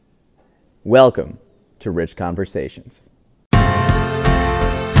Welcome to Rich Conversations.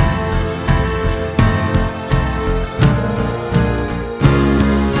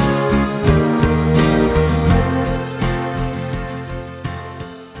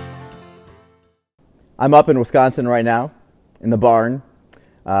 I'm up in Wisconsin right now, in the barn.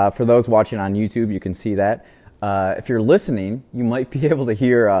 For those watching on YouTube, you can see that. If you're listening, you might be able to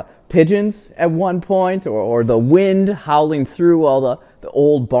hear pigeons at one point, or the wind howling through all the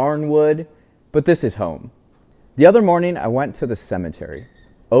old barn wood. But this is home. The other morning, I went to the cemetery,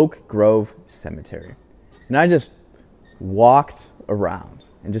 Oak Grove Cemetery. And I just walked around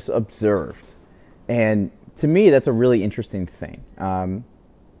and just observed. And to me, that's a really interesting thing.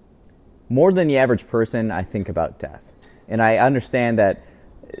 More than the average person, I think about death. And I understand that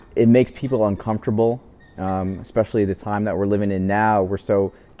it makes people uncomfortable, especially the time that we're living in now. We're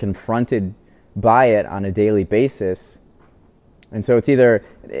so confronted by it on a daily basis. And so it's either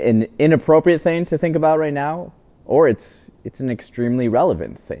an inappropriate thing to think about right now, or it's an extremely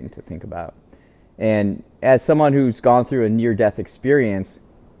relevant thing to think about. And as someone who's gone through a near-death experience,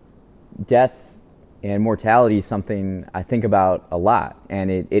 death and mortality is something I think about a lot, and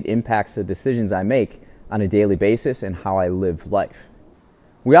it impacts the decisions I make on a daily basis and how I live life.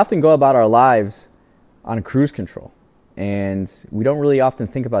 We often go about our lives on cruise control, and we don't really often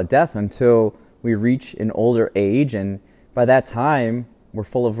think about death until we reach an older age, and by that time, we're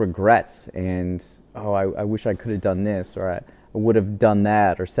full of regrets and, I wish I could have done this, or I would have done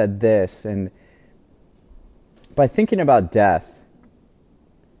that, or said this. And by thinking about death,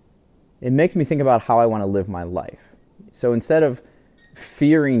 it makes me think about how I want to live my life. So instead of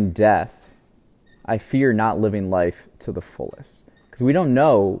fearing death, I fear not living life to the fullest. Because we don't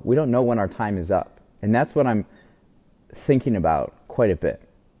know when our time is up. And that's what I'm thinking about quite a bit.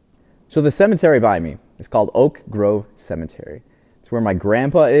 So the cemetery by me is called Oak Grove Cemetery. It's where my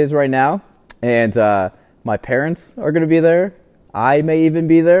grandpa is right now. And my parents are going to be there. I may even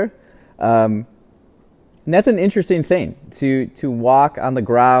be there. And that's an interesting thing, to walk on the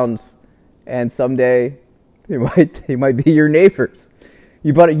grounds, and someday they might be your neighbors.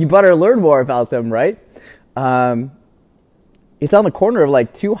 You better learn more about them, right? It's on the corner of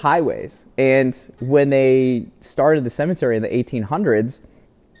like two highways. And when they started the cemetery in the 1800s,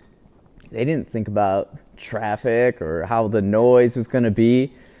 they didn't think about traffic or how the noise was going to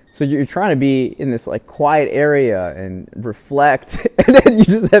be. So you're trying to be in this like quiet area and reflect, and then you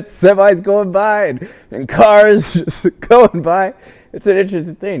just have semis going by and cars just going by. It's an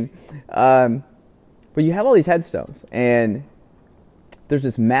interesting thing. But you have all these headstones, and there's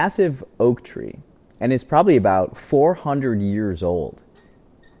this massive oak tree, and it's probably about 400 years old.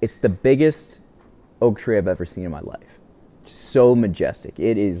 It's the biggest oak tree I've ever seen in my life. Just so majestic.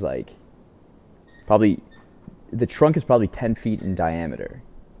 It is like the trunk is probably 10 feet in diameter.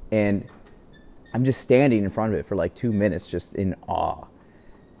 And I'm just standing in front of it for like 2 minutes just in awe.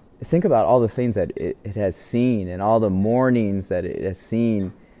 Think about all the things that it has seen and all the mornings that it has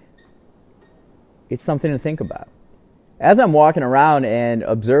seen. It's something to think about. As I'm walking around and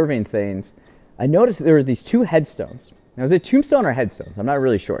observing things, I noticed there were these two headstones. Now, was it tombstone or headstones? I'm not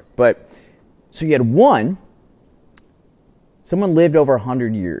really sure. But so you had one, someone lived over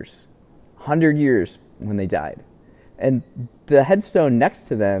 100 years. 100 years when they died. And the headstone next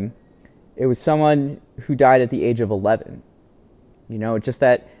to them, it was someone who died at the age of 11. You know, just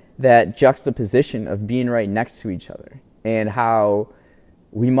that juxtaposition of being right next to each other, and how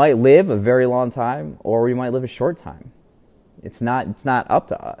we might live a very long time or we might live a short time. It's not up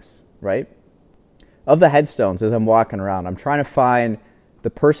to us, right? Of the headstones, as I'm walking around, I'm trying to find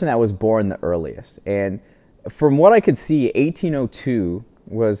the person that was born the earliest. And from what I could see, 1802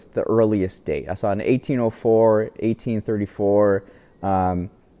 was the earliest date. I saw in 1804, 1834.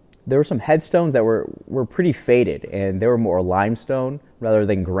 There were some headstones that were pretty faded, and they were more limestone rather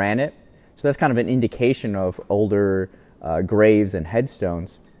than granite. So that's kind of an indication of older graves and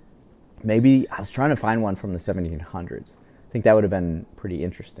headstones. Maybe I was trying to find one from the 1700s. I think that would have been pretty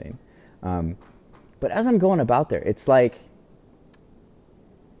interesting. But as I'm going about there, it's like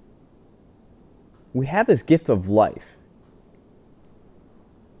we have this gift of life.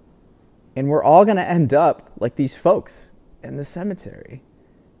 And we're all going to end up like these folks in the cemetery.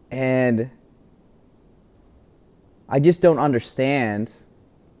 And I just don't understand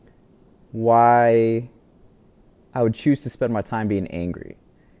why I would choose to spend my time being angry.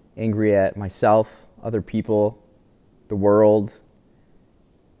 Angry at myself, other people, the world.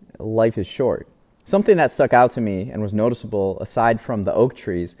 Life is short. Something that stuck out to me and was noticeable, aside from the oak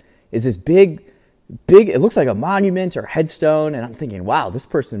trees, is this big, it looks like a monument or headstone, and I'm thinking, wow, this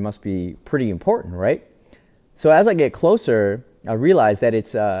person must be pretty important, right? So as I get closer, I realized that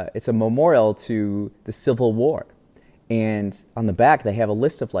it's a memorial to the Civil War. And on the back, they have a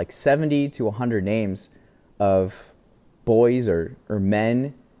list of like 70 to 100 names of boys or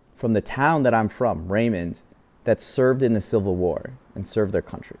men from the town that I'm from, Raymond, that served in the Civil War and served their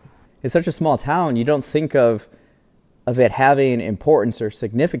country. It's such a small town, you don't think of it having importance or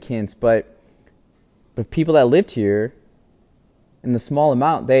significance, but people that lived here, in the small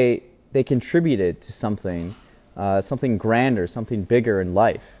amount, they contributed to something grander, something bigger in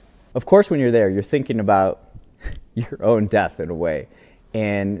life. Of course, when you're there, you're thinking about your own death in a way,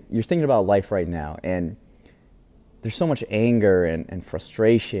 and you're thinking about life right now, and there's so much anger and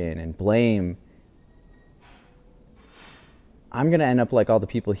frustration and blame. I'm going to end up like all the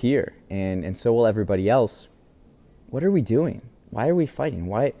people here, and so will everybody else. What are we doing? Why are we fighting?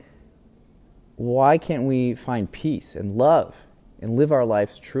 Why can't we find peace and love and live our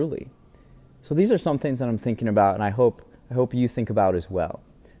lives truly? So these are some things that I'm thinking about, and I hope you think about as well.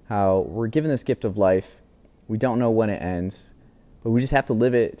 How we're given this gift of life. We don't know when it ends, but we just have to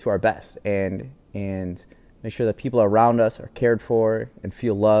live it to our best and make sure that people around us are cared for and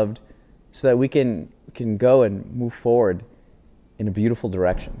feel loved, so that we can go and move forward in a beautiful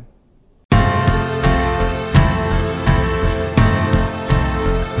direction.